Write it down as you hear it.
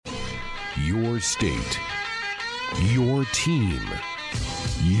Your state, your team,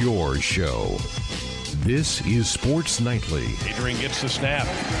 your show. This is Sports Nightly. Adrian gets the snap,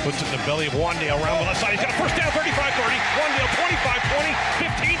 puts it in the belly of Wandale around the left side. He's got a first down, 35-30. Wandale 25-20,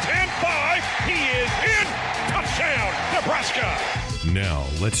 15-10-5. He is in. Touchdown, Nebraska. Now,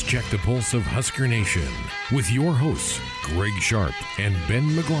 let's check the pulse of Husker Nation with your hosts, Greg Sharp and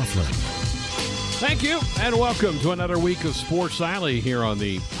Ben McLaughlin. Thank you, and welcome to another week of Sports Nightly here on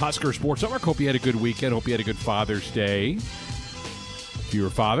the Husker Sports Network. Hope you had a good weekend. Hope you had a good Father's Day. If you're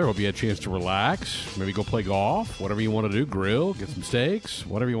a father, hope you had a chance to relax, maybe go play golf, whatever you want to do, grill, get some steaks,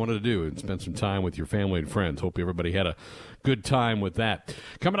 whatever you wanted to do, and spend some time with your family and friends. Hope everybody had a good time with that.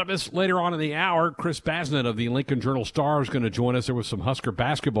 Coming up later on in the hour, Chris Basnett of the Lincoln Jounral Star is going to join us. There was some Husker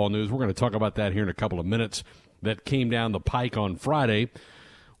basketball news. We're going to talk about that here in a couple of minutes. That came down the pike on Friday.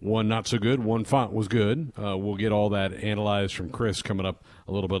 One not so good, one was good. We'll get all that analyzed from Chris coming up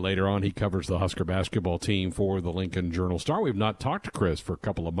a little bit later on. He covers the Husker basketball team for the Lincoln Jounral Star. We've not talked to Chris for a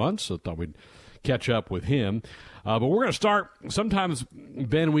couple of months, so I thought we'd catch up with him. But we're going to start. Sometimes,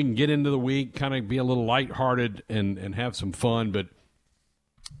 Ben, we can get into the week, kind of be a little lighthearted and have some fun, but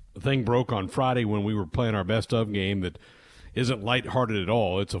the thing broke on Friday when we were playing our best of game that isn't lighthearted at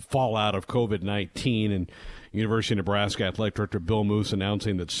all. It's a fallout of COVID-19, and University of Nebraska Athletic Director Bill Moose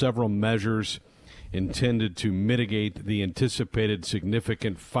announcing that several measures intended to mitigate the anticipated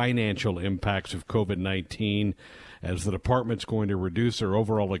significant financial impacts of COVID-19 as the department's going to reduce their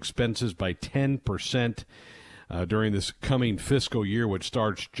overall expenses by 10% during this coming fiscal year, which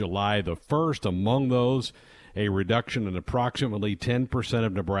starts July the 1st. Among those, a reduction in approximately 10%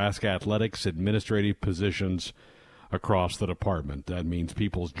 of Nebraska athletics administrative positions across the department. That means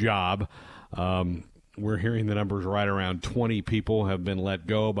people's job. We're hearing the numbers right around 20 people have been let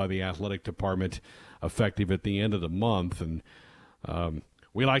go by the athletic department effective at the end of the month. And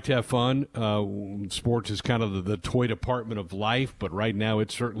we like to have fun. Sports is kind of the toy department of life, but right now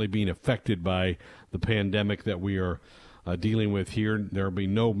it's certainly being affected by the pandemic that we are dealing with here. There will be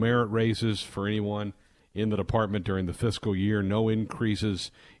no merit raises for anyone in the department during the fiscal year, no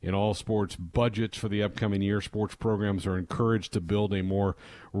increases in all sports budgets for the upcoming year. Sports programs are encouraged to build a more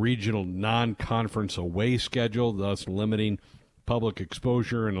regional non-conference away schedule, thus limiting public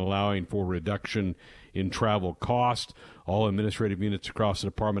exposure and allowing for reduction in travel cost. All administrative units across the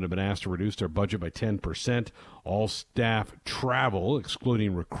department have been asked to reduce their budget by 10%. All staff travel,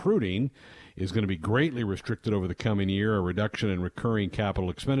 excluding recruiting, is going to be greatly restricted over the coming year, a reduction in recurring capital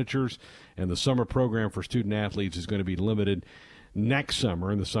expenditures, and the summer program for student athletes is going to be limited next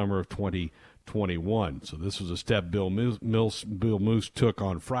summer, in the summer of 2021. So this was a step Bill Moose took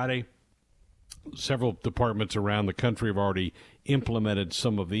on Friday. Several departments around the country have already implemented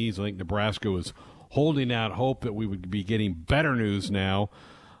some of these. I think Nebraska was holding out hope that we would be getting better news now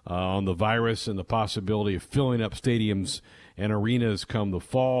on the virus and the possibility of filling up stadiums and arenas come the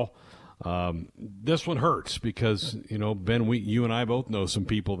fall. This one hurts because, Ben, you and I both know some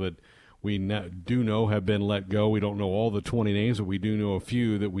people that we do know have been let go. We don't know all the 20 names, but we do know a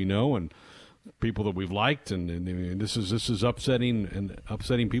few that we know and people that we've liked. And this is upsetting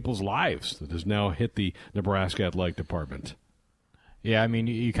people's lives that has now hit the Nebraska Athletic Department. Yeah, I mean,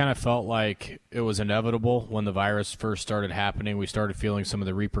 you kind of felt like it was inevitable when the virus first started happening. We started feeling some of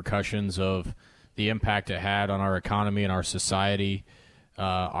the repercussions of the impact it had on our economy and our society.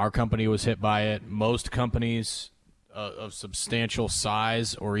 Our company was hit by it. Most companies of substantial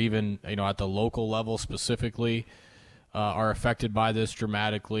size, or even at the local level specifically, are affected by this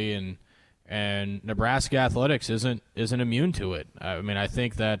dramatically. And Nebraska athletics isn't immune to it. I mean, I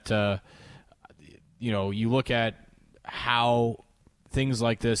think that you look at how things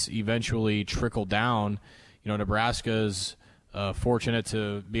like this eventually trickle down. Nebraska's fortunate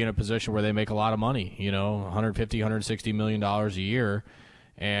to be in a position where they make a lot of money. $150, $160 million a year.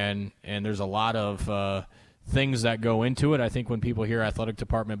 And there's a lot of things that go into it. I think when people hear athletic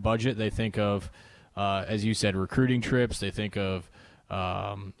department budget, they think of, as you said, recruiting trips. They think of,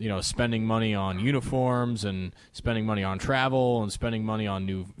 spending money on uniforms and spending money on travel and spending money on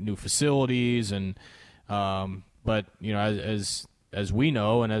new facilities. And but as we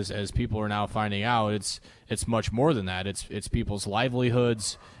know, and as people are now finding out, it's much more than that. It's people's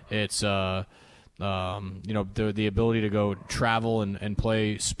livelihoods. It's the ability to go travel and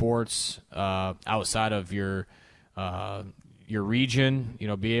play sports outside of your region,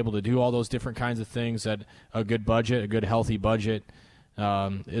 be able to do all those different kinds of things that a good budget, a good healthy budget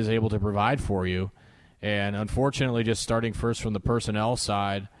is able to provide for you. And unfortunately, just starting first from the personnel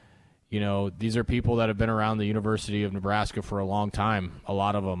side, these are people that have been around the University of Nebraska for a long time, a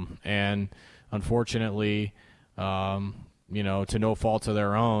lot of them. And unfortunately, to no fault of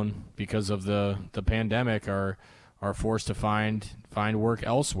their own because of the pandemic, are forced to find work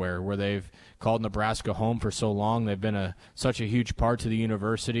elsewhere, where they've called Nebraska home for so long. They've been such a huge part to the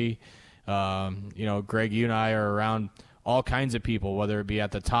university. Greg, you and I are around all kinds of people, whether it be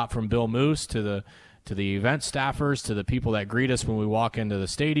at the top from Bill Moose to the event staffers, to the people that greet us when we walk into the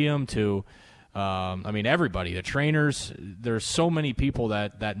stadium, to everybody, the trainers. There's so many people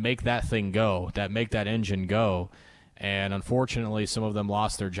that make that thing go, that make that engine go, and unfortunately, some of them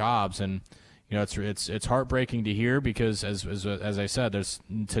lost their jobs. And it's heartbreaking to hear, because as I said, there's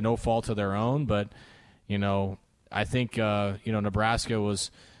to no fault of their own. But I think Nebraska was,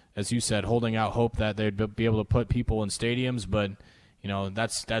 as you said, holding out hope that they'd be able to put people in stadiums, but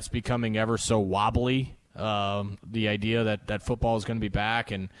that's becoming ever so wobbly. The idea that football is going to be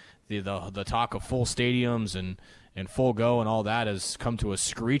back, and the talk of full stadiums and full go and all that has come to a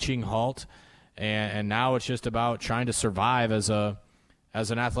screeching halt, and now it's just about trying to survive as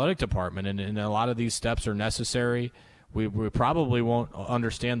an athletic department, and a lot of these steps are necessary. We probably won't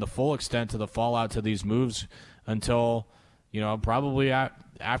understand the full extent to the fallout to these moves until probably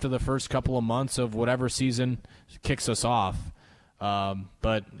after the first couple of months of whatever season kicks us off.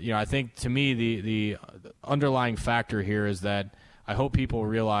 But I think, to me, the underlying factor here is that I hope people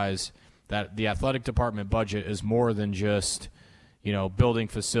realize that the athletic department budget is more than just building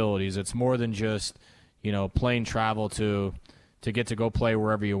facilities. It's more than just plane travel to get to go play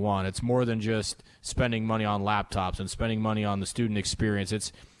wherever you want. It's more than just spending money on laptops and spending money on the student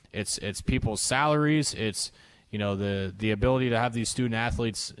experience. It's people's salaries. It's the ability to have these student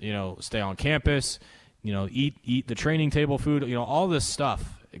athletes stay on campus, eat the training table food. All this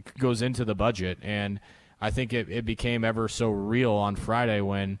stuff goes into the budget, and I think it became ever so real on Friday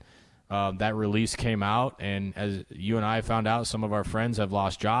when that release came out, and as you and I found out, some of our friends have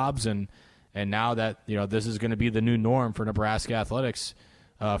lost jobs, and now that this is going to be the new norm for Nebraska athletics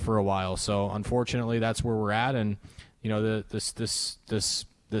for a while. So unfortunately, that's where we're at, and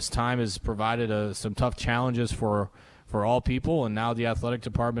this time has provided some tough challenges for all people, and now the athletic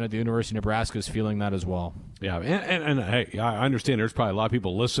department at the University of Nebraska is feeling that as well. Yeah, and hey, I understand there's probably a lot of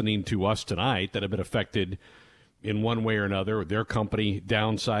people listening to us tonight that have been affected in one way or another. Their company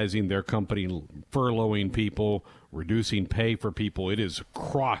downsizing, their company furloughing people, reducing pay for people. It is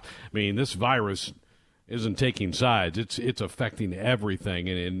this virus isn't taking sides. It's affecting everything.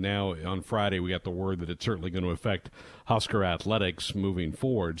 And now on Friday we got the word that it's certainly going to affect Husker athletics moving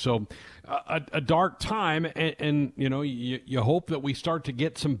forward. So a dark time, and you hope that we start to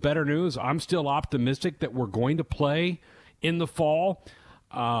get some better news. I'm still optimistic that we're going to play in the fall.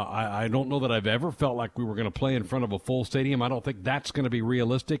 I don't know that I've ever felt like we were going to play in front of a full stadium. I don't think that's going to be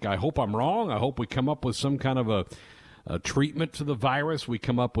realistic. I hope I'm wrong. I hope we come up with some kind of a treatment to the virus. We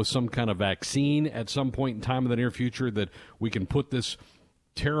come up with some kind of vaccine at some point in time in the near future that we can put this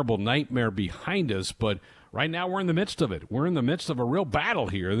terrible nightmare behind us. But right now we're in the midst of it. We're in the midst of a real battle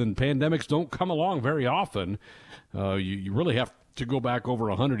here. Then pandemics don't come along very often. You really have to go back over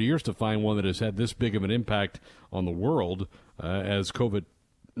 100 years to find one that has had this big of an impact on the world as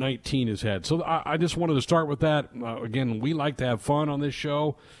COVID-19 has had. So I just wanted to start with that. Again, we like to have fun on this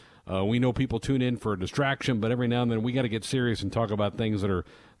show. We know people tune in for a distraction, but every now and then we got to get serious and talk about things that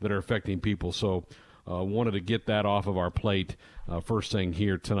are affecting people. So wanted to get that off of our plate first thing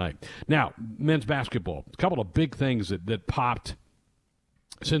here tonight. Now, men's basketball. A couple of big things that popped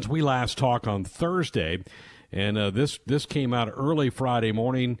since we last talked on Thursday, and this came out early Friday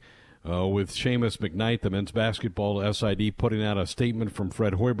morning with Seamus McKnight, the men's basketball SID, putting out a statement from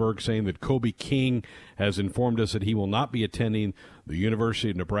Fred Hoiberg saying that Kobe King has informed us that he will not be attending the University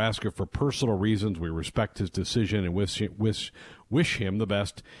of Nebraska for personal reasons. We respect his decision and wish him the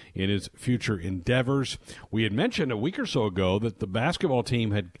best in his future endeavors. We had mentioned a week or so ago that the basketball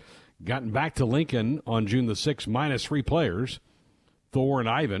team had gotten back to Lincoln on June the 6th minus 3 players, Thor and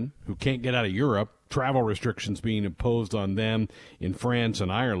Ivan, who can't get out of Europe, travel restrictions being imposed on them in France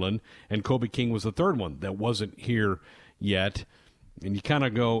and Ireland, and Kobe King was the third one that wasn't here yet. And you kind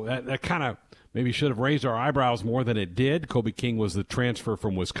of go, that kind of maybe should have raised our eyebrows more than it did. Kobe King was the transfer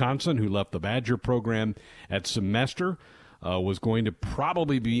from Wisconsin who left the Badger program at semester, was going to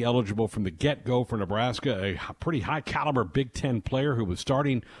probably be eligible from the get-go for Nebraska, a pretty high-caliber Big Ten player who was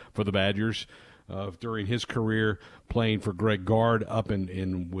starting for the Badgers during his career playing for Greg Gard up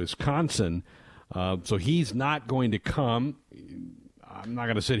in Wisconsin. So he's not going to come. I'm not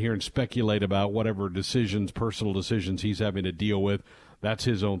going to sit here and speculate about whatever personal decisions he's having to deal with. That's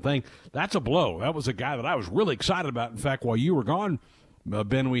his own thing. That's a blow. That was a guy that I was really excited about. In fact, while you were gone,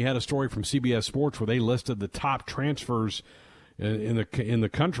 Ben, we had a story from CBS Sports where they listed the top transfers in the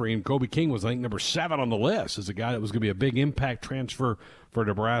country, and Kobe King was, I think, number 7 on the list as a guy that was going to be a big impact transfer for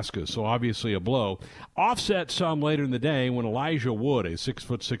Nebraska. So obviously a blow. Offset some later in the day when Elijah Wood, a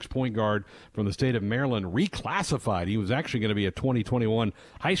 6'6" point guard from the state of Maryland, reclassified. He was actually going to be a 2021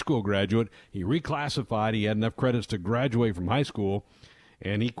 high school graduate. He reclassified. He had enough credits to graduate from high school,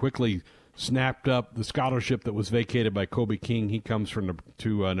 and he quickly snapped up the scholarship that was vacated by Kobe King. He comes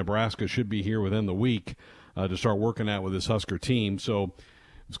to Nebraska, should be here within the week to start working out with his Husker team. So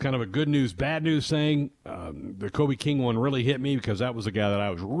it's kind of a good news, bad news thing. The Kobe King one really hit me because that was a guy that I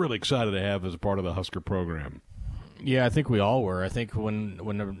was really excited to have as a part of the Husker program. Yeah, I think we all were. I think when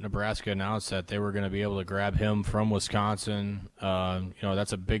Nebraska announced that they were going to be able to grab him from Wisconsin,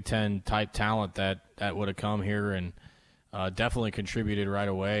 that's a Big Ten type talent that would have come here and definitely contributed right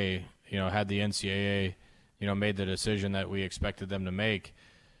away. Had the NCAA, made the decision that we expected them to make.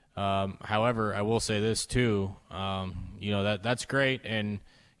 However, I will say this too. That's great, and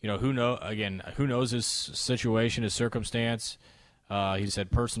who knows his situation, his circumstance. He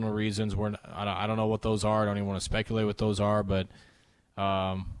said personal reasons. I don't know what those are. I don't even want to speculate what those are. But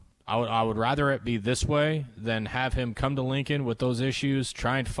I would rather it be this way than have him come to Lincoln with those issues,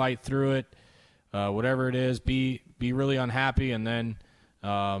 try and fight through it, whatever it is, be really unhappy, and then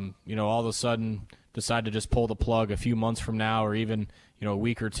all of a sudden decide to just pull the plug a few months from now, or even a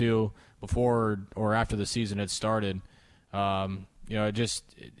week or two before or after the season had started.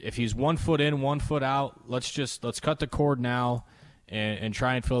 If he's 1 foot in, 1 foot out, let's cut the cord now and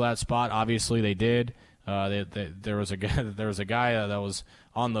try and fill that spot. Obviously, they did. There was a guy that was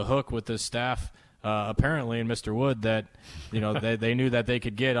on the hook with this staff, apparently, in Mr. Wood, that they knew that they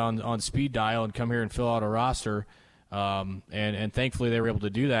could get on speed dial and come here and fill out a roster, and thankfully they were able to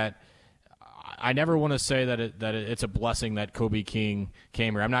do that. I never want to say that it's a blessing that Kobe King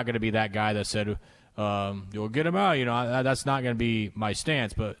came here. I'm not going to be that guy that said, "You'll get him out." That's not going to be my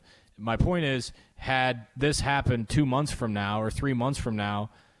stance. But my point is, had this happened 2 months from now or 3 months from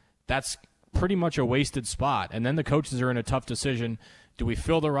now, that's pretty much a wasted spot. And then the coaches are in a tough decision: do we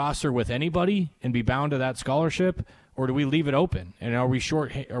fill the roster with anybody and be bound to that scholarship, or do we leave it open? And are we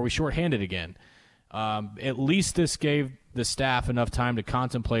shorthanded again? At least this gave the staff enough time to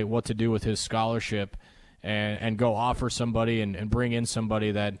contemplate what to do with his scholarship and go offer somebody and bring in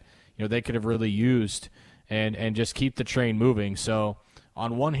somebody that they could have really used and just keep the train moving. So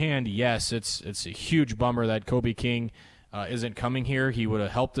on one hand, yes, it's a huge bummer that Kobe King isn't coming here. He would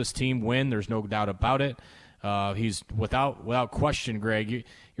have helped this team win. There's no doubt about it. He's without question, Greg.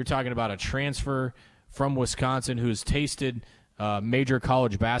 You're talking about a transfer from Wisconsin who's tasted major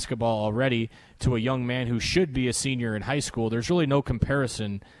college basketball already to a young man who should be a senior in high school. There's really no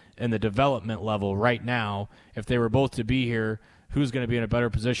comparison in the development level right now. If they were both to be here, who's going to be in a better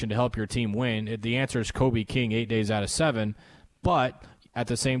position to help your team win? The answer is Kobe King 8 days out of 7. But at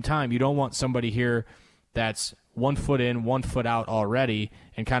the same time, you don't want somebody here that's 1 foot in, 1 foot out already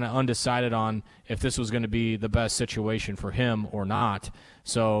and kind of undecided on if this was going to be the best situation for him or not.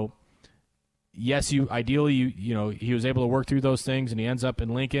 So yes, he was able to work through those things and he ends up in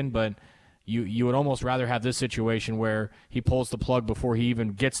Lincoln, but you would almost rather have this situation where he pulls the plug before he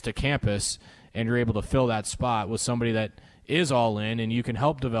even gets to campus and you're able to fill that spot with somebody that is all in and you can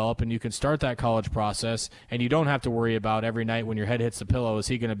help develop and you can start that college process and you don't have to worry about every night when your head hits the pillow, is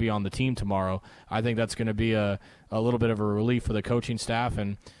he going to be on the team tomorrow? I think that's going to be a little bit of a relief for the coaching staff,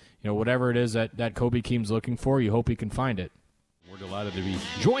 and whatever it is that Kobe King's looking for, you hope he can find it. We're delighted to be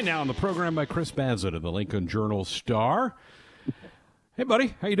joined now on the program by Chris Basnett of the Lincoln Journal Star. Hey,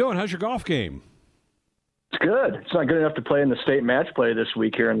 buddy. How you doing? How's your golf game? It's good. It's not good enough to play in the state match play this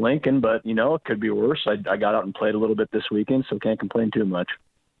week here in Lincoln, but, it could be worse. I got out and played a little bit this weekend, so can't complain too much.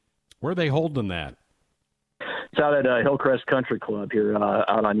 Where are they holding that? It's out at Hillcrest Country Club here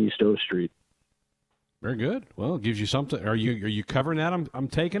out on East O Street. Very good. Well, it gives you something. Are you covering that? I'm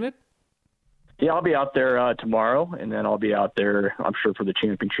taking it? Yeah, I'll be out there tomorrow, and then I'll be out there, I'm sure, for the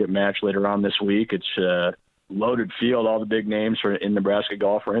championship match later on this week. It's a loaded field, all the big names in Nebraska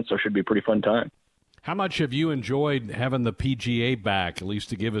golf are in, so it should be a pretty fun time. How much have you enjoyed having the PGA back, at least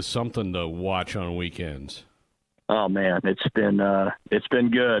to give us something to watch on weekends? Oh man, it's been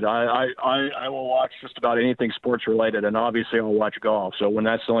good. I will watch just about anything sports related, and obviously I'll watch golf. So when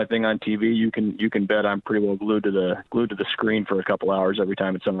that's the only thing on TV, you can bet I'm pretty well glued to the screen for a couple hours every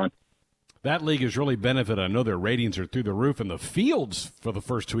time it's on. That league has really benefited. I know their ratings are through the roof, and the fields for the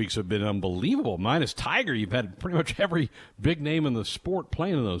first 2 weeks have been unbelievable. Minus Tiger, you've had pretty much every big name in the sport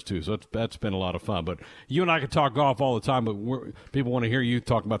playing in those two, so that's been a lot of fun. But you and I could talk golf all the time, but people want to hear you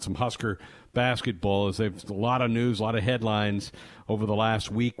talk about some Husker basketball, as they've a lot of news, a lot of headlines over the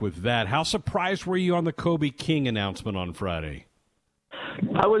last week with that. How surprised were you on the Kobe King announcement on Friday?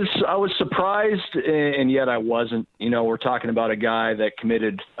 I was surprised, and yet I wasn't. We're talking about a guy that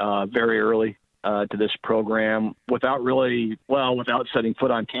committed very early to this program without setting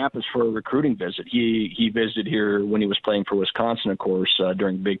foot on campus for a recruiting visit. He visited here when he was playing for Wisconsin, of course,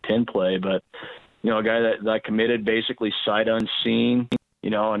 during Big Ten play. But a guy that committed basically sight unseen,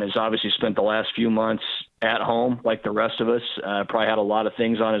 and has obviously spent the last few months at home like the rest of us. Probably had a lot of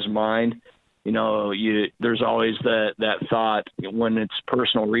things on his mind. There's always that thought when it's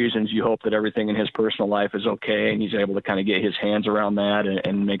personal reasons, you hope that everything in his personal life is okay and he's able to kind of get his hands around that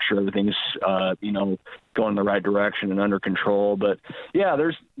and make sure everything's, going in the right direction and under control. But yeah,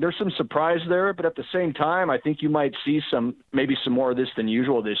 there's some surprise there, but at the same time, I think you might see maybe some more of this than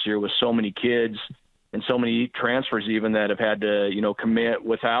usual this year with so many kids and so many transfers even that have had to, commit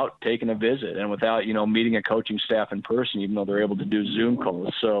without taking a visit and without, meeting a coaching staff in person, even though they're able to do Zoom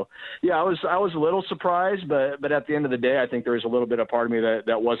calls. So, yeah, I was a little surprised, but at the end of the day, I think there was a little bit of part of me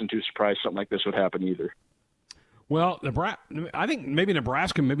that wasn't too surprised something like this would happen either. Well, I think maybe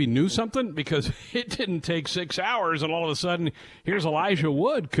Nebraska knew something because it didn't take 6 hours, and all of a sudden, here's Elijah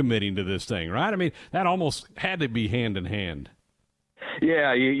Wood committing to this thing, right? I mean, that almost had to be hand in hand.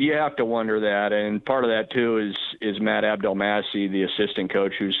 Yeah, you have to wonder that, and part of that too is Matt Abdelmassi, the assistant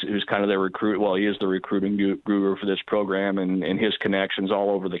coach, who's kind of the recruit. Well, he is the recruiting guru for this program, and his connections all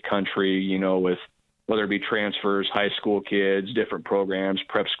over the country. With whether it be transfers, high school kids, different programs,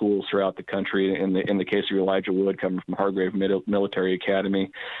 prep schools throughout the country. In the case of Elijah Wood, coming from Hargrave Military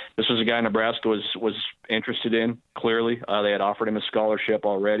Academy, this was a guy Nebraska was interested in. Clearly, they had offered him a scholarship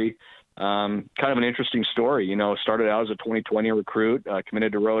already. Kind of an interesting story, started out as a 2020 recruit,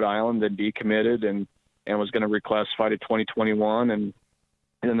 committed to Rhode Island, then decommitted and was going to reclassify to 2021. And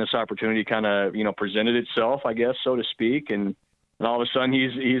then this opportunity kind of, presented itself, I guess, so to speak. And all of a sudden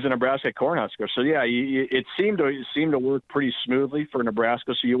he's a Nebraska Cornhusker. So yeah, it seemed to work pretty smoothly for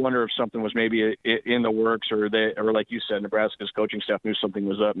Nebraska. So you wonder if something was maybe in the works or like you said, Nebraska's coaching staff knew something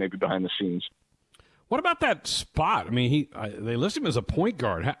was up maybe behind the scenes. What about that spot? I mean, they list him as a point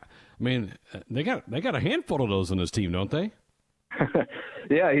guard. I mean, they got a handful of those on his team, don't they?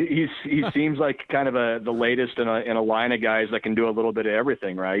 Yeah, he seems like kind of the latest in a line of guys that can do a little bit of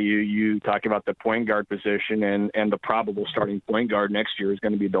everything, right? You talk about the point guard position, and the probable starting point guard next year is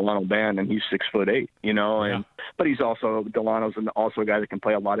going to be Delano Banton, and he's 6'8", Yeah. But Delano's also a guy that can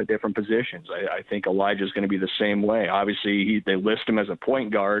play a lot of different positions. I think Elijah's going to be the same way. Obviously, they list him as a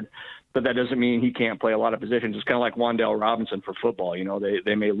point guard, but that doesn't mean he can't play a lot of positions. It's kind of like Wan'Dale Robinson for football.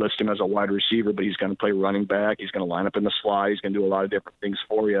 They may list him as a wide receiver, but he's going to play running back. He's going to line up in the slot. He's going to do a lot of different things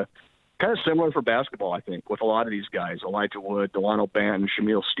for you. Kind of similar for basketball, I think, with a lot of these guys, Elijah Wood, Delano Banton,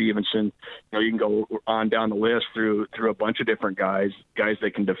 Shamil Stevenson. You can go on down the list through a bunch of different guys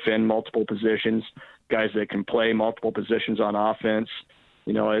that can defend multiple positions, guys that can play multiple positions on offense.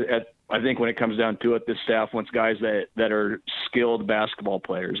 I think when it comes down to it, this staff wants guys that are skilled basketball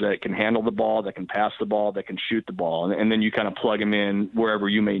players that can handle the ball, that can pass the ball, that can shoot the ball, and then you kind of plug them in wherever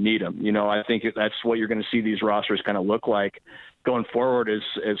you may need them. I think that's what you're going to see these rosters kind of look like going forward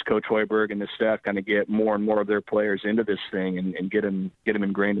as Coach Hoiberg and the staff kind of get more and more of their players into this thing and get them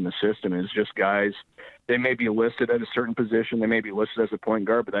ingrained in the system. It's just guys. They may be listed at a certain position. They may be listed as a point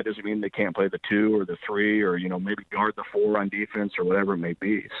guard, but that doesn't mean they can't play the 2 or the 3 or, maybe guard the 4 on defense or whatever it may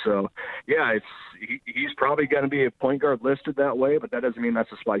be. So, yeah, he's probably going to be a point guard listed that way, but that doesn't mean that's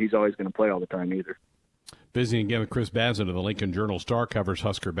the spot he's always going to play all the time either. Visiting again with Chris Basnett of the Lincoln Journal Star, covers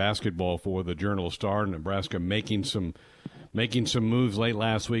Husker basketball for the Journal Star. Nebraska making some moves late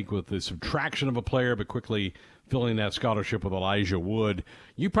last week with the subtraction of a player, but quickly filling that scholarship with Elijah Wood.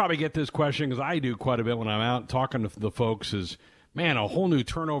 You probably get this question, because I do quite a bit when I'm out talking to the folks, is, man, a whole new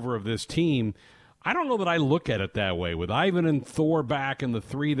turnover of this team. I don't know that I look at it that way. With Ivan and Thor back and the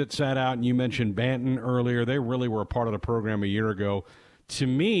 3 that sat out, and you mentioned Banton earlier, they really were a part of the program a year ago. To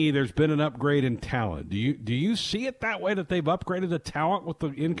me, there's been an upgrade in talent. Do you see it that way, that they've upgraded the talent with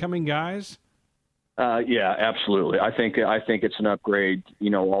the incoming guys? Yeah, absolutely. I think it's an upgrade,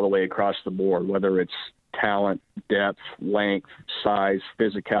 all the way across the board, whether it's talent, depth, length, size,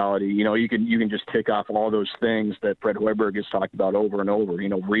 physicality. You can just tick off all those things that Fred Hoiberg has talked about over and over.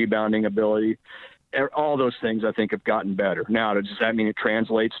 Rebounding ability, all those things I think have gotten better. Now, does that mean it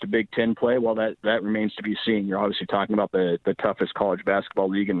translates to Big Ten play? Well, that remains to be seen. You're obviously talking about the toughest college basketball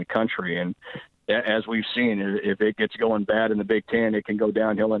league in the country, and as we've seen, if it gets going bad in the Big Ten, it can go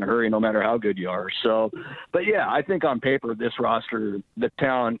downhill in a hurry no matter how good you are. So, but yeah, I think on paper, this roster, the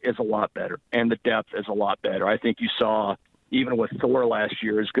talent is a lot better and the depth is a lot better. I think you saw even with Thor last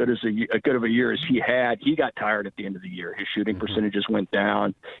year, as good of a year as he had, he got tired at the end of the year. His shooting percentages went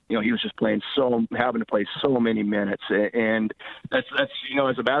down. He was just having to play so many minutes, and that's as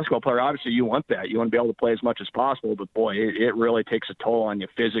a basketball player, obviously you want that. You want to be able to play as much as possible, but boy, it really takes a toll on you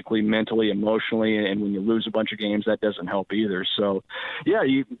physically, mentally, emotionally, and when you lose a bunch of games, that doesn't help either. So, yeah,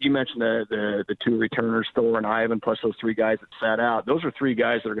 you mentioned the two returners, Thor and Ivan, plus those three guys that sat out. Those are three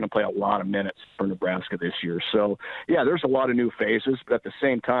guys that are going to play a lot of minutes for Nebraska this year. So, yeah, there's a lot of new faces, but at the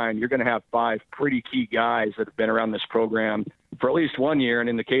same time, you're going to have five pretty key guys that have been around this program for at least 1 year. And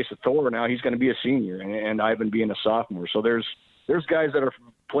in the case of Thor, now he's going to be a senior, and Ivan being a sophomore. So there's guys that are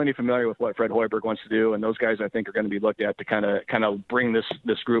plenty familiar with what Fred Hoiberg wants to do, and those guys I think are going to be looked at to kind of bring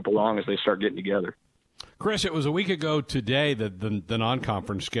this group along as they start getting together. Chris, it was a week ago today that the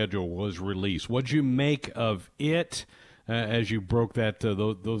non-conference schedule was released. What'd you make of it as you broke that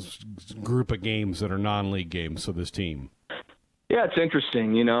those group of games that are non-league games for this team? Yeah, it's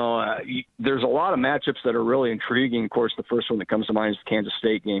interesting. There's a lot of matchups that are really intriguing. Of course, the first one that comes to mind is the Kansas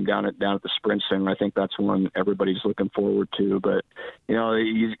State game down at the Sprint Center. I think that's one everybody's looking forward to. But,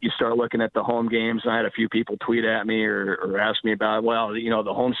 you start looking at the home games, and I had a few people tweet at me or ask me about,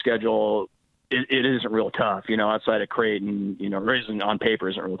 the home schedule, it isn't real tough, outside of Creighton, on paper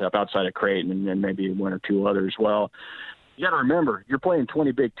isn't real tough outside of Creighton and then maybe one or two others. Well, you got to remember, you're playing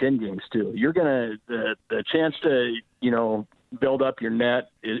 20 Big Ten games too. You're going to, the chance to, build up your net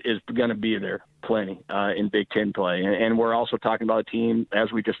is going to be there plenty in Big Ten play. And we're also talking about a team,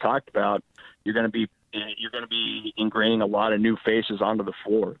 as we just talked about, you're going to be ingraining a lot of new faces onto the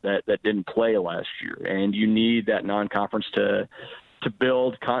floor that didn't play last year. And you need that non-conference to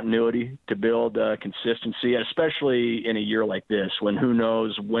build continuity, to build consistency, especially in a year like this when who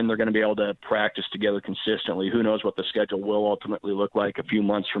knows when they're going to be able to practice together consistently. Who knows what the schedule will ultimately look like a few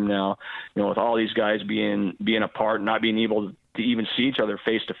months from now, with all these guys being apart, not being able to even see each other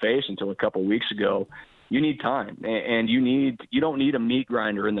face to face until a couple of weeks ago. You need time, and you don't need a meat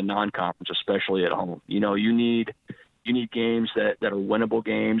grinder in the non-conference, especially at home. You need games that are winnable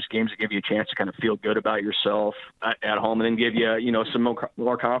games that give you a chance to kind of feel good about yourself at home, and then give you, some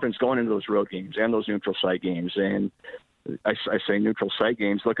more confidence going into those road games and those neutral site games. And I say neutral site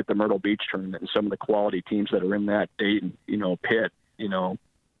games, look at the Myrtle Beach tournament and some of the quality teams that are in that. Dayton, Pitt,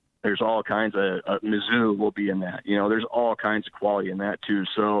 there's all kinds of Mizzou will be in that. There's all kinds of quality in that too.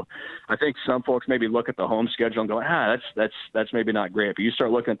 So I think some folks maybe look at the home schedule and go, that's maybe not great. But you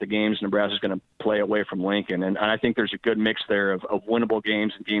start looking at the games Nebraska's going to play away from Lincoln, and I think there's a good mix there of winnable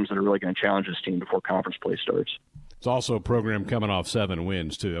games and games that are really going to challenge this team before conference play starts. It's also a program coming off 7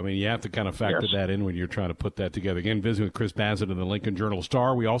 wins, too. I mean, you have to kind of factor that in when you're trying to put that together. Again, visiting with Chris Basnett of the Lincoln Journal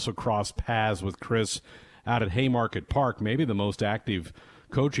Star. We also crossed paths with Chris out at Haymarket Park, maybe the most active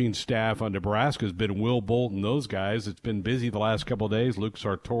coaching staff on Nebraska has been Will Bolt and those guys. It's been busy the last couple of days. Luke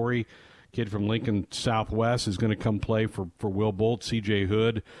Sartori, kid from Lincoln Southwest, is going to come play for Will Bolt. C.J.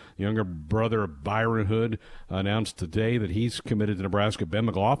 Hood, younger brother of Byron Hood, announced today that he's committed to Nebraska. Ben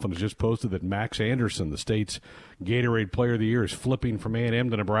McLaughlin has just posted that Max Anderson, the state's Gatorade Player of the Year, is flipping from A&M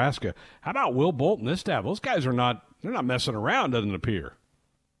to Nebraska. How about Will Bolt and this staff? Those guys they're not messing around, doesn't appear.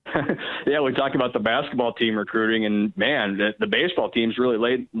 Yeah, we talked about the basketball team recruiting, and man, the baseball team's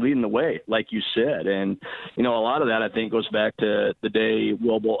really leading the way, like you said. And a lot of that I think goes back to the day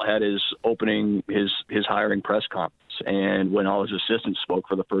Will Bolt had his hiring press conference, and when all his assistants spoke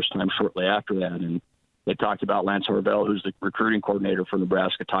for the first time shortly after that, and they talked about Lance Horvell, who's the recruiting coordinator for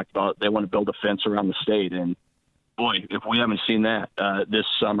Nebraska, talked about they want to build a fence around the state. And boy, if we haven't seen that this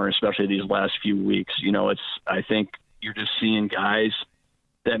summer, especially these last few weeks, I think you're just seeing guys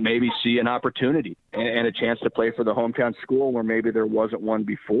that maybe see an opportunity and a chance to play for the hometown school where maybe there wasn't one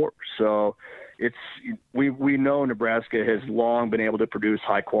before. So we know Nebraska has long been able to produce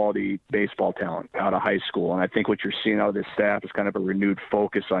high quality baseball talent out of high school. And I think what you're seeing out of this staff is kind of a renewed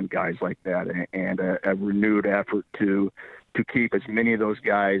focus on guys like that and a renewed effort to keep as many of those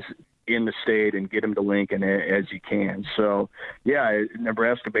guys in the state and get them to Lincoln as you can. So, yeah,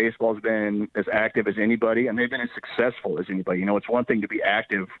 Nebraska baseball has been as active as anybody, and they've been as successful as anybody. It's one thing to be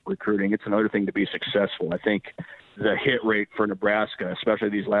active recruiting. It's another thing to be successful. I think the hit rate for Nebraska, especially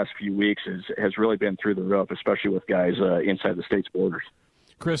these last few weeks, has really been through the roof, especially with guys inside the state's borders.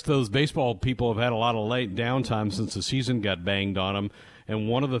 Chris, those baseball people have had a lot of late downtime since the season got banged on them. And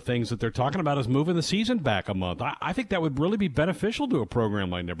one of the things that they're talking about is moving the season back a month. I think that would really be beneficial to a program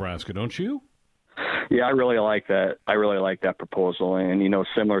like Nebraska, don't you? Yeah, I really like that. I really like that proposal. And,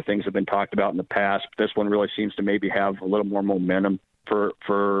 similar things have been talked about in the past. But this one really seems to maybe have a little more momentum for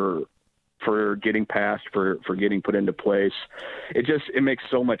for getting passed, for getting put into place. It makes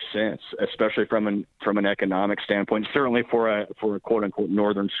so much sense, especially from an economic standpoint. Certainly for a quote unquote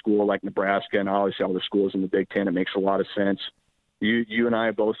northern school like Nebraska and obviously all the schools in the Big Ten, it makes a lot of sense. You and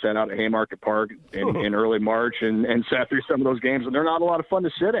I both sat out at Haymarket Park in early March and sat through some of those games, and they're not a lot of fun to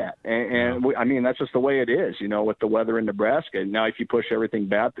sit at. And I mean, that's just the way it is, with the weather in Nebraska. Now, if you push everything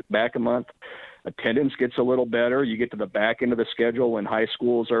back a month, attendance gets a little better. You get to the back end of the schedule when high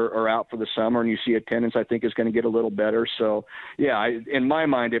schools are out for the summer, and you see attendance, I think, is going to get a little better. So, yeah, in my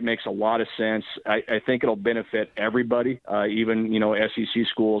mind, it makes a lot of sense. I think it'll benefit everybody, even, SEC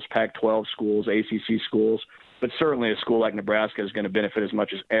schools, Pac-12 schools, ACC schools. But certainly a school like Nebraska is going to benefit as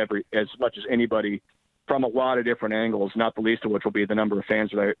much as anybody from a lot of different angles, not the least of which will be the number of fans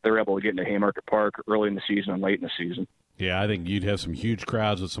that they're able to get into Haymarket Park early in the season and late in the season. Yeah, I think you'd have some huge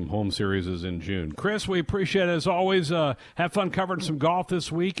crowds with some home series in June. Chris, we appreciate it as always. Have fun covering some golf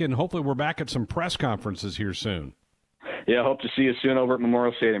this week, and hopefully we're back at some press conferences here soon. Yeah, hope to see you soon over at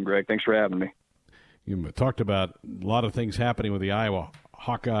Memorial Stadium, Greg. Thanks for having me. You talked about a lot of things happening with the Iowa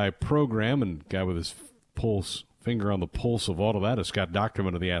Hawkeye program, and guy with his finger on the pulse of all of that is Scott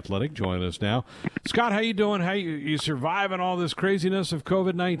Dochterman of The Athletic joining us now. Scott, how you doing? How you surviving all this craziness of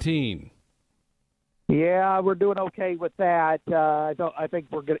COVID-19? Yeah, we're doing okay with that. I think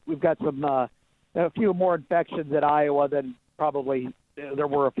we've got some a few more infections at Iowa than probably there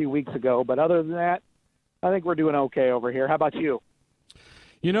were a few weeks ago. But other than that, I think we're doing okay over here. How about you?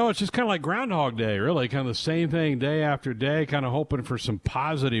 It's just kind of like Groundhog Day, really, kind of the same thing day after day, kind of hoping for some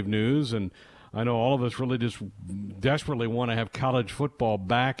positive news. And I know all of us really just desperately want to have college football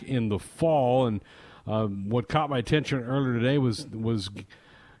back in the fall. And what caught my attention earlier today was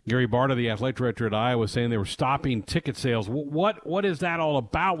Gary Barta, the athletic director at Iowa, saying they were stopping ticket sales. What is that all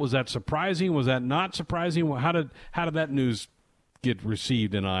about? Was that surprising? Was that not surprising? How did that news get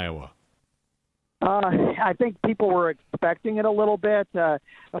received in Iowa? I think people were expecting it a little bit. A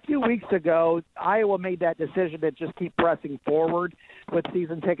few weeks ago, Iowa made that decision to just keep pressing forward with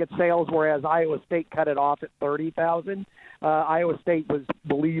season ticket sales, whereas Iowa State cut it off at 30,000. Iowa State was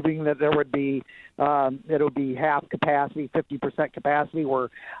believing that there would be it would be half capacity, 50% capacity, where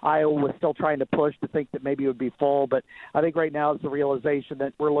Iowa was still trying to push to think that maybe it would be full. But I think right now it's the realization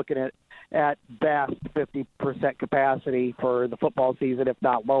that we're looking at best 50% capacity for the football season, if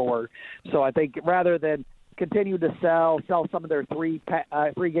not lower. So I think rather than continue to sell some of their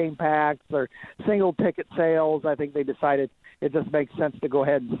three-game packs or single ticket sales, I think they decided it just makes sense to go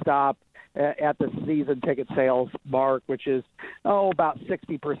ahead and stop at the season ticket sales mark, which is about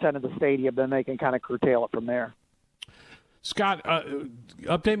 60% of the stadium. Then they can kind of curtail it from there. Scott,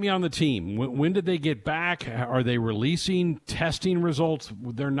 update me on the team. When did they get back? Are they releasing testing results?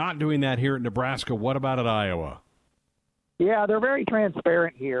 They're not doing that here at Nebraska. What about at Iowa? Yeah, they're very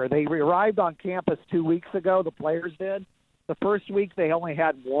transparent here. They arrived on campus 2 weeks ago, the players did. The first week they only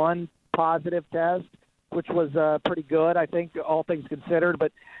had one positive test, which was pretty good, I think, all things considered.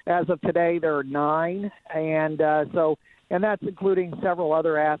 But as of today, there are 9. And that's including several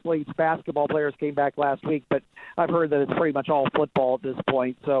other athletes. Basketball players came back last week, but I've heard that it's pretty much all football at this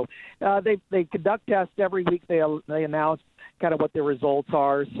point. So they conduct tests every week. They announce kind of what the results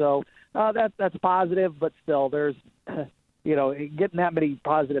are. So that's positive, but still there's getting that many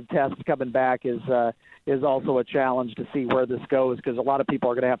positive tests coming back is also a challenge to see where this goes, because a lot of people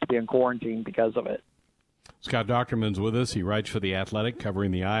are going to have to be in quarantine because of it. Scott Dochterman's with us. He writes for The Athletic, covering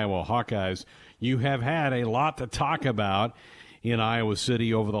the Iowa Hawkeyes. You have had a lot to talk about in Iowa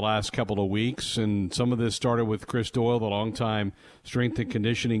City over the last couple of weeks, and some of this started with Chris Doyle, the longtime strength and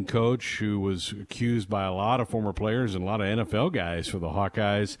conditioning coach, who was accused by a lot of former players and a lot of NFL guys for the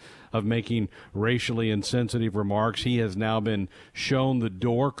Hawkeyes of making racially insensitive remarks. He has now been shown the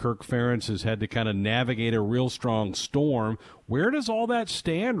door. Kirk Ferentz has had to kind of navigate a real strong storm. Where does all that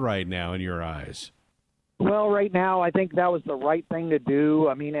stand right now in your eyes? Well, right now, I think that was the right thing to do.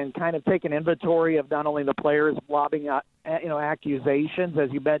 I mean, and kind of take an inventory of not only the players lobbing, accusations.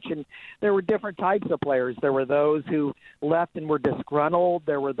 As you mentioned, there were different types of players. There were those who left and were disgruntled.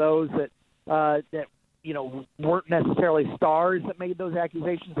 There were those that weren't necessarily stars that made those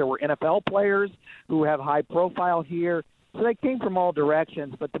accusations. There were NFL players who have high profile here. So they came from all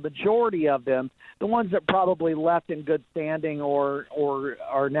directions, but the majority of them, the ones that probably left in good standing or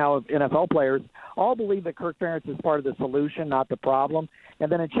are now NFL players, all believe that Kirk Ferentz is part of the solution, not the problem. And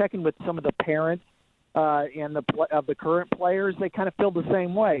then in checking with some of the parents of the current players, they kind of feel the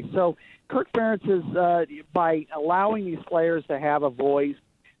same way. So Kirk Ferentz is, by allowing these players to have a voice,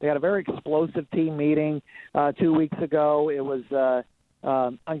 they had a very explosive team meeting 2 weeks ago. It was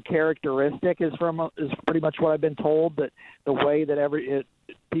uncharacteristic is pretty much what I've been told, that the way that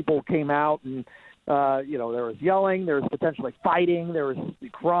people came out and there was yelling, there was potentially fighting, there was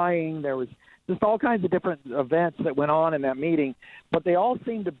crying, there was just all kinds of different events that went on in that meeting, but they all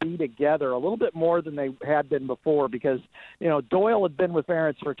seemed to be together a little bit more than they had been before because, Doyle had been with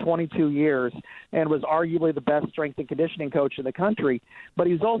Ferentz for 22 years and was arguably the best strength and conditioning coach in the country, but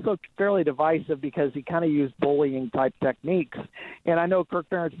he was also fairly divisive because he kind of used bullying-type techniques. And I know Kirk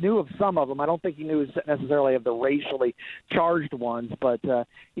Ferentz knew of some of them. I don't think he knew necessarily of the racially charged ones, but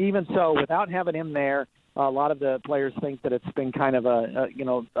even so, without having him there, a lot of the players think that it's been kind of a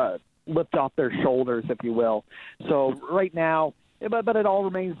lift off their shoulders, if you will. So right now, but it all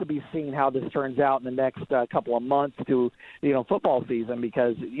remains to be seen how this turns out in the next couple of months to football season,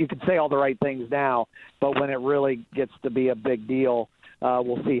 because you can say all the right things now, but when it really gets to be a big deal,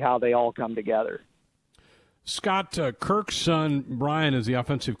 we'll see how they all come together. Scott, Kirk's son, Brian, is the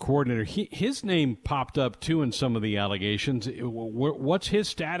offensive coordinator. His name popped up, too, in some of the allegations. What's his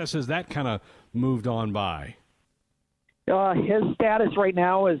status as that kind of moved on by? His status right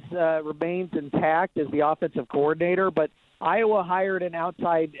now remains intact as the offensive coordinator, but Iowa hired an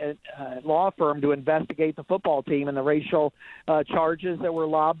outside law firm to investigate the football team and the racial charges that were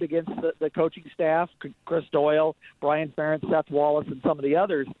lobbed against the coaching staff, Chris Doyle, Brian Ferentz, Seth Wallace, and some of the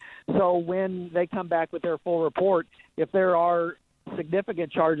others. So when they come back with their full report, if there are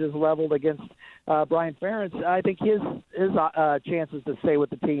significant charges leveled against Brian Ferentz, I think his chances to stay with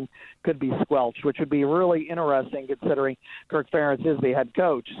the team could be squelched, which would be really interesting considering Kirk Ferentz is the head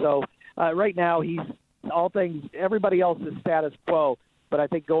coach. So right now he's everybody else is status quo, but I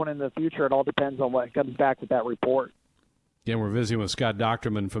think going into the future it all depends on what comes back with that report. Again, we're visiting with Scott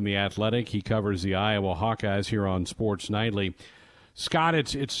Dochterman from The Athletic. He covers the Iowa Hawkeyes here on Sports Nightly. Scott,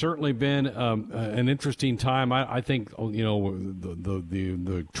 it's certainly been an interesting time. I think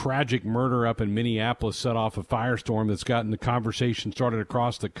the tragic murder up in Minneapolis set off a firestorm that's gotten the conversation started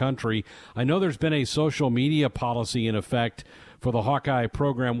across the country. I know there's been a social media policy in effect for the Hawkeye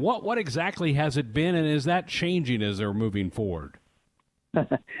program. What exactly has it been, and is that changing as they're moving forward?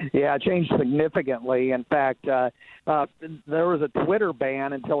 Yeah, it changed significantly. In fact, there was a Twitter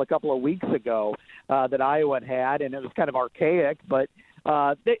ban until a couple of weeks ago that Iowa had, and it was kind of archaic, but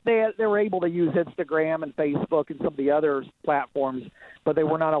they were able to use Instagram and Facebook and some of the other platforms, but they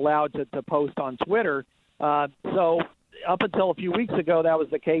were not allowed to post on Twitter. So up until a few weeks ago, that was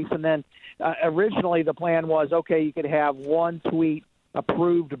the case. And then originally the plan was, okay, you could have one tweet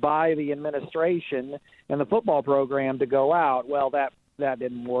approved by the administration and the football program to go out. Well, that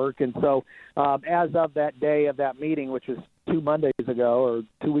didn't work. And so as of that day of that meeting, which was 2 Mondays ago or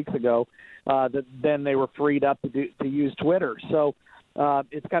 2 weeks ago, then they were freed up to use Twitter. So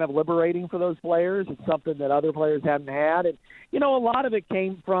it's kind of liberating for those players. It's something that other players haven't had. And, a lot of it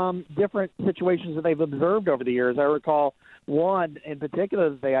came from different situations that they've observed over the years. I recall one in particular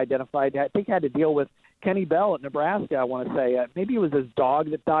that they identified, I think had to deal with Kenny Bell at Nebraska, I want to say. Maybe it was his dog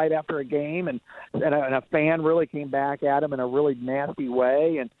that died after a game, and a fan really came back at him in a really nasty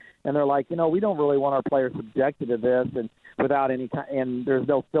way. And they're like, we don't really want our players subjected to this, and without any and there's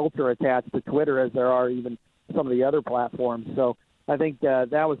no filter attached to Twitter as there are even some of the other platforms. So I think that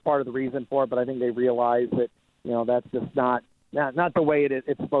was part of the reason for it, but I think they realized that, that's just not the way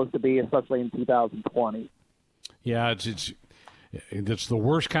it's supposed to be, especially in 2020. Yeah, it's the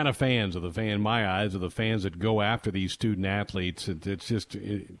worst kind of fans in my eyes, of the fans that go after these student athletes. It's just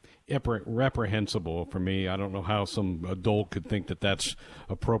reprehensible for me. I don't know how some adult could think that that's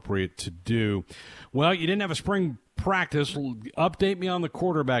appropriate to do. Well, you didn't have a spring practice. Update me on the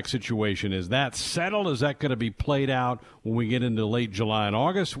quarterback situation. Is that settled? Is that going to be played out when we get into late July and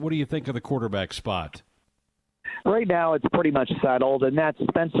August? What do you think of the quarterback spot? Right now it's pretty much settled, and that's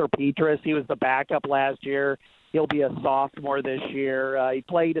Spencer Petras. He was the backup last year. He'll be a sophomore this year. He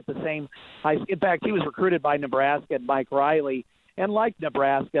played at the same high school. In fact, he was recruited by Nebraska and Mike Riley and liked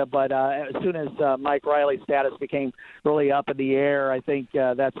Nebraska, but as soon as Mike Riley's status became really up in the air, I think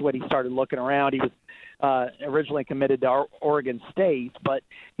that's when he started looking around. He was originally committed to Oregon State, but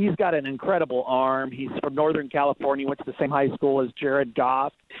he's got an incredible arm. He's from Northern California, went to the same high school as Jared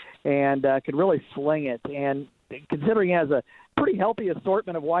Goff, and could really sling it. And considering he has a pretty healthy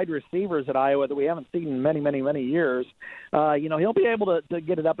assortment of wide receivers at Iowa that we haven't seen in many, many, many years, he'll be able to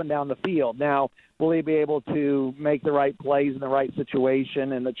get it up and down the field. Now, will he be able to make the right plays in the right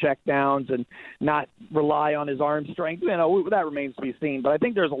situation and the checkdowns and not rely on his arm strength? That remains to be seen. But I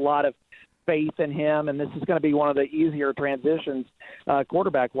think there's a lot of faith in him, and this is going to be one of the easier transitions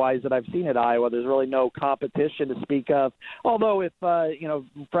quarterback-wise that I've seen at Iowa. There's really no competition to speak of. Although if,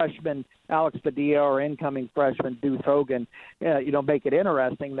 freshman Alex Padilla or incoming freshman Deuce Hogan, make it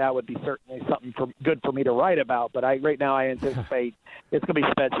interesting, that would be certainly something good for me to write about. But right now I anticipate it's going to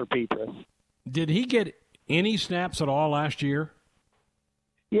be Spencer Petras. Did he get any snaps at all last year?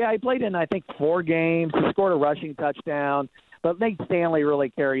 Yeah, he played in, I think, 4 games. He scored a rushing touchdown. But Nate Stanley really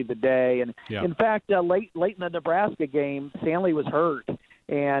carried the day. And, In fact, late in the Nebraska game, Stanley was hurt.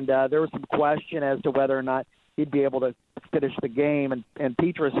 And there was some question as to whether or not he'd be able to finish the game. And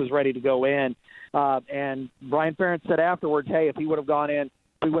Petras was ready to go in. And Brian Ferentz said afterwards, hey, if he would have gone in,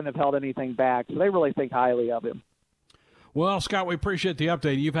 we wouldn't have held anything back. So they really think highly of him. Well, Scott, we appreciate the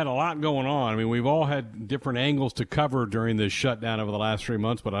update. You've had a lot going on. I mean, we've all had different angles to cover during this shutdown over the last 3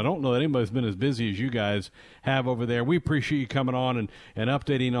 months, but I don't know that anybody's been as busy as you guys have over there. We appreciate you coming on and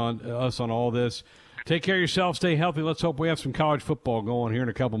updating on us on all this. Take care of yourself. Stay healthy. Let's hope we have some college football going here in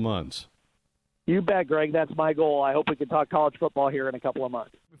a couple months. You bet, Greg. That's my goal. I hope we can talk college football here in a couple of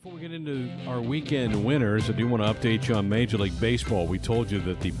months. Before we get into our weekend winners, I do want to update you on Major League Baseball. We told you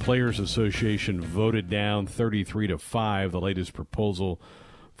that the Players Association voted down 33-5, the latest proposal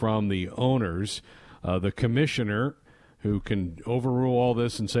from the owners. The commissioner, who can overrule all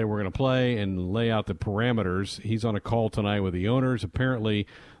this and say we're going to play and lay out the parameters, he's on a call tonight with the owners. Apparently,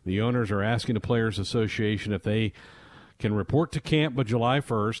 the owners are asking the Players Association if they can report to camp by July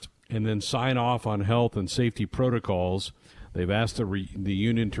 1st and then sign off on health and safety protocols. They've asked the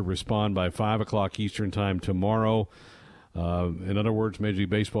union to respond by 5 o'clock Eastern time tomorrow. In other words, Major League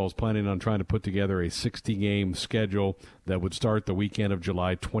Baseball is planning on trying to put together a 60-game schedule that would start the weekend of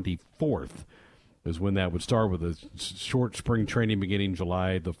July 24th, is when that would start, with a short spring training beginning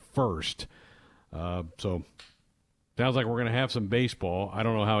July the 1st. So sounds like we're going to have some baseball. I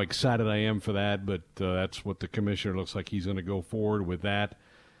don't know how excited I am for that, but that's what the commissioner looks like. He's going to go forward with that.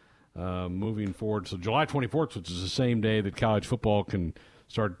 Moving forward, so July 24th, which is the same day that college football can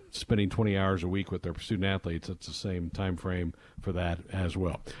start spending 20 hours a week with their student athletes, it's the same time frame for that as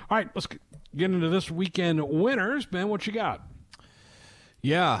well. All right, let's get into this weekend winners. Ben, what you got?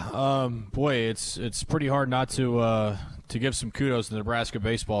 Yeah, boy, it's pretty hard not to give some kudos to the Nebraska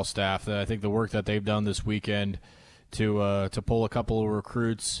baseball staff. I think the work that they've done this weekend to pull a couple of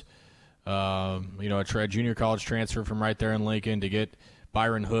recruits, a junior college transfer from right there in Lincoln, to get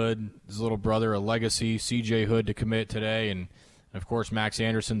Byron Hood, his little brother, a legacy, C.J. Hood, to commit today, and of course Max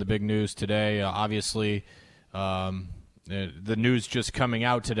Anderson, the big news today. Obviously, the news just coming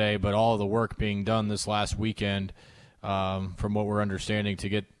out today, but all of the work being done this last weekend, from what we're understanding, to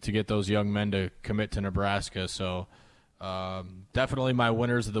get those young men to commit to Nebraska. So definitely my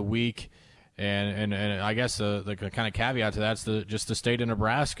winners of the week, and I guess the kind of caveat to that's just the state of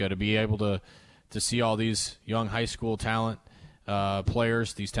Nebraska, to be able to see all these young high school talent.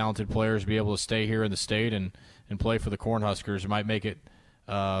 Players, these talented players, be able to stay here in the state and play for the Cornhuskers. It might make it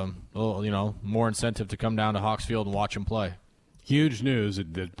more incentive to come down to Hawksfield and watch them play. Huge news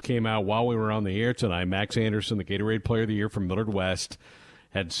that came out while we were on the air tonight. Max Anderson, the Gatorade Player of the Year from Millard West,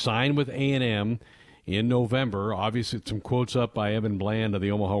 had signed with A&M in November. Obviously, some quotes up by Evan Bland of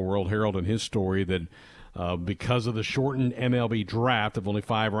the Omaha World Herald in his story that because of the shortened MLB draft of only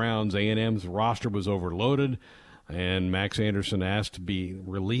 5 rounds, A&M's roster was overloaded. And Max Anderson asked to be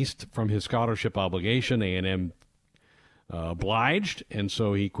released from his scholarship obligation. A&M obliged, and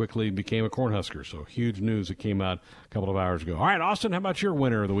so he quickly became a Cornhusker. So huge news that came out a couple of hours ago. All right, Austin, how about your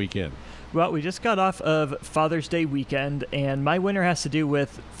winner of the weekend? Well, we just got off of Father's Day weekend, and my winner has to do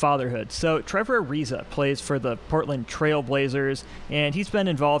with fatherhood. So Trevor Ariza plays for the Portland Trail Blazers, and he's been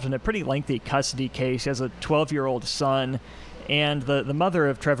involved in a pretty lengthy custody case. He has a 12-year-old son. And the mother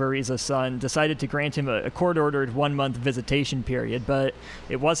of Trevor Ariza's son decided to grant him a court-ordered 1-month visitation period, but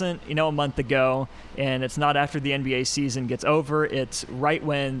it wasn't, a month ago, and it's not after the NBA season gets over. It's right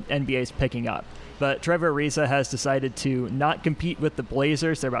when NBA's picking up. But Trevor Ariza has decided to not compete with the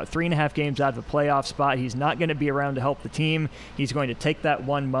Blazers. They're about 3.5 games out of a playoff spot. He's not going to be around to help the team. He's going to take that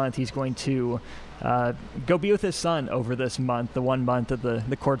 1 month. He's going to go be with his son over this month, the 1 month that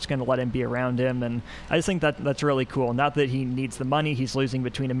the court's going to let him be around him. And I just think that's really cool. Not that he needs the money. He's losing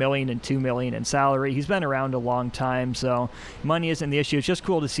between $1 million and $2 million in salary. He's been around a long time, so money isn't the issue. It's just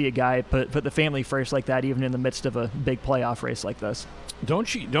cool to see a guy put the family first like that, even in the midst of a big playoff race like this.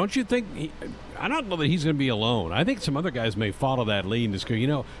 Don't you think I don't know that he's going to be alone. I think some other guys may follow that lead and just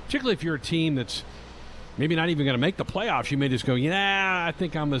go, particularly if you're a team that's maybe not even going to make the playoffs. You may just go, I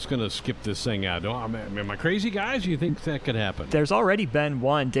think I'm just going to skip this thing out. Am I crazy, guys? You think that could happen? There's already been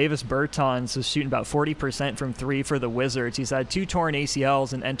one. Davis Bertans is shooting about 40% from three for the Wizards. He's had 2 torn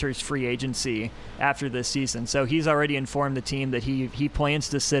ACLs and enters free agency after this season. So he's already informed the team that he plans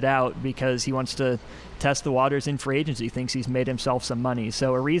to sit out because he wants to test the waters in free agency. Thinks he's made himself some money.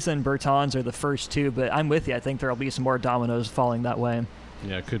 So Ariza and Bertans are the first 2, but I'm with you. I think there'll be some more dominoes falling that way.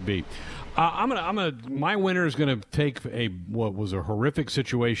 Yeah, it could be. My winner is going to take what was a horrific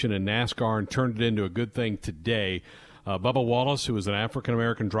situation in NASCAR and turn it into a good thing today. Bubba Wallace, who was an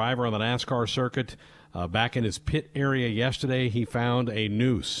African-American driver on the NASCAR circuit, back in his pit area yesterday, he found a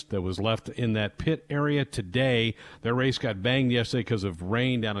noose that was left in that pit area today. Their race got banged yesterday because of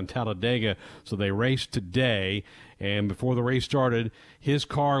rain down in Talladega, so they raced today. And before the race started, his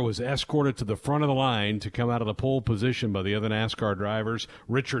car was escorted to the front of the line to come out of the pole position by the other NASCAR drivers.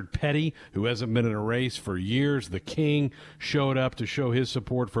 Richard Petty, who hasn't been in a race for years, the king, showed up to show his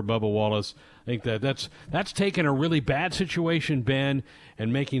support for Bubba Wallace. I think that's taken a really bad situation, Ben,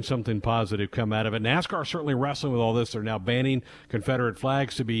 and making something positive come out of it. NASCAR certainly wrestling with all this. They're now banning Confederate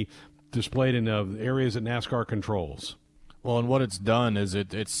flags to be displayed in areas that NASCAR controls. Well, and what it's done is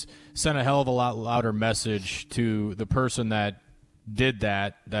it's sent a hell of a lot louder message to the person that did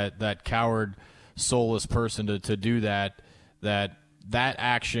that coward, soulless person to do that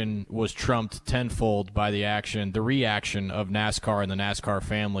action was trumped tenfold by the reaction of NASCAR and the NASCAR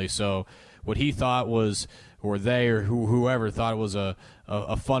family. So what he thought was, or they or whoever thought it was a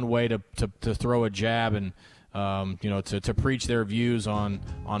fun way to throw a jab and to preach their views on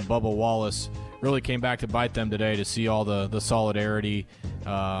Bubba Wallace, really came back to bite them today to see all the solidarity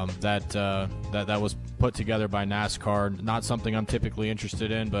that was put together by NASCAR. Not something I'm typically interested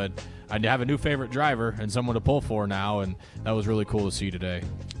in, but I have a new favorite driver and someone to pull for now, and that was really cool to see today.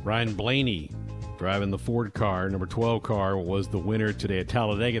 Ryan Blaney, driving the Ford car, number 12 car, was the winner today at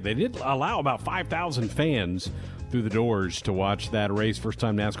Talladega. They did allow about 5,000 fans through the doors to watch that race. First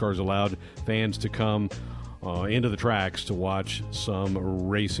time NASCAR has allowed fans to come into the tracks to watch some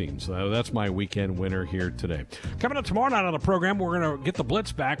racing. So that's my weekend winner here today. Coming up tomorrow night on the program, we're going to get the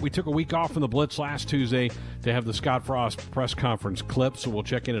Blitz back. We took a week off from the Blitz last Tuesday to have the Scott Frost press conference clip, so we'll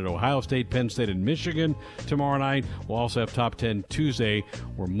check in at Ohio State, Penn State, and Michigan tomorrow night. We'll also have Top 10 Tuesday.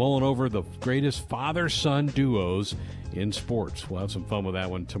 We're mulling over the greatest father-son duos in sports. We'll have some fun with that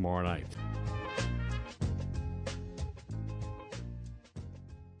one tomorrow night.